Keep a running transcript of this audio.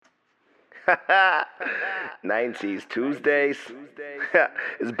90s Tuesdays.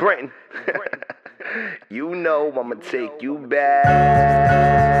 It's Brenton. You know I'ma take you back.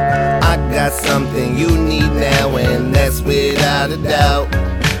 I got something you need now, and that's without a doubt.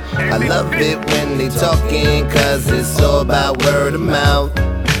 I love it when they talking, cause it's all about word of mouth.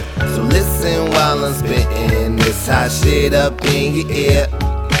 So listen while I'm spitting this hot shit up in your ear,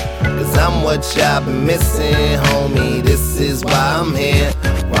 cause I'm what y'all been missing, homie. This is why I'm here,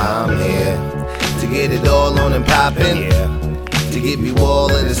 to get it all on and poppin', to give you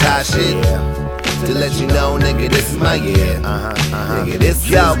all of this hot shit, to let you know, nigga, this is my year. Nigga, this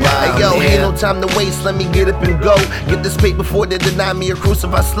is why I'm here. Ain't no time to waste, let me get up and go. Get this paper before they deny me or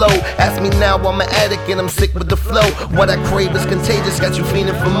crucify slow. Ask me now, I'm an addict and I'm sick with the flow. What I crave is contagious, got you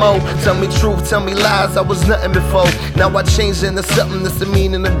feeling for more. Tell me truth, tell me lies, I was nothing before. Now I changed into something that's the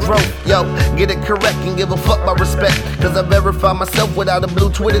meaning of growth. Yo, get it correct and give a fuck about respect, cause I verify myself without a blue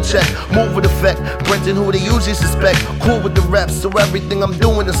Twitter check. Move with effect, Brenton who they usually suspect. Cool with the reps, so everything I'm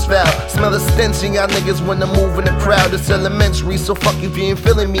doing is foul. Smell the stench in y'all niggas when I move in the crowd. It's elementary, so fuck if you ain't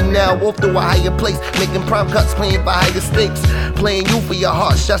feeling me now. Off to a higher place, making prime cuts, playing for higher stakes. Playing you for your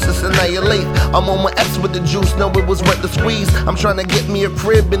heart shots to annihilate. I'm on my X with the juice, know it was worth the squeeze. I'm trying to get me a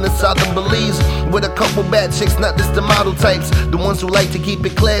crib in the southern Belize, with a couple bad chicks, not just the model types. The ones who like to keep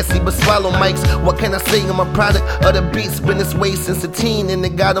it classy but swallow mics. What can I say, I'm a product of the beats. Been this way since a teen, and they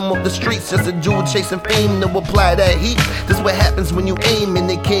got them off the streets. Just a jewel chasing fame to apply that heat. This what happens when you aim and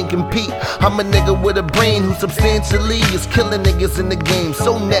they can't compete. I'm a nigga with a brain who substantially is killing niggas in the game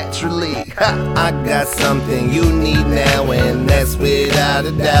so naturally. I got something you need now, and that's without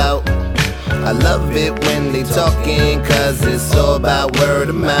a doubt. I love it when they talking, cause it's all about word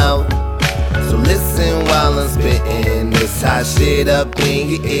of mouth. So listen while I'm spitting this hot shit up in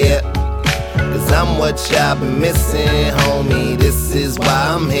your ear, cause I'm what y'all been missing, homie. This is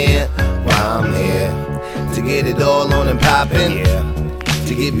why I'm here, to get it all on and poppin',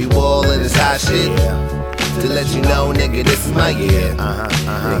 to give you all of this hot shit, to let you know, nigga, this is my year.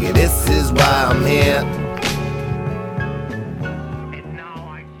 Nigga, this is why I'm here.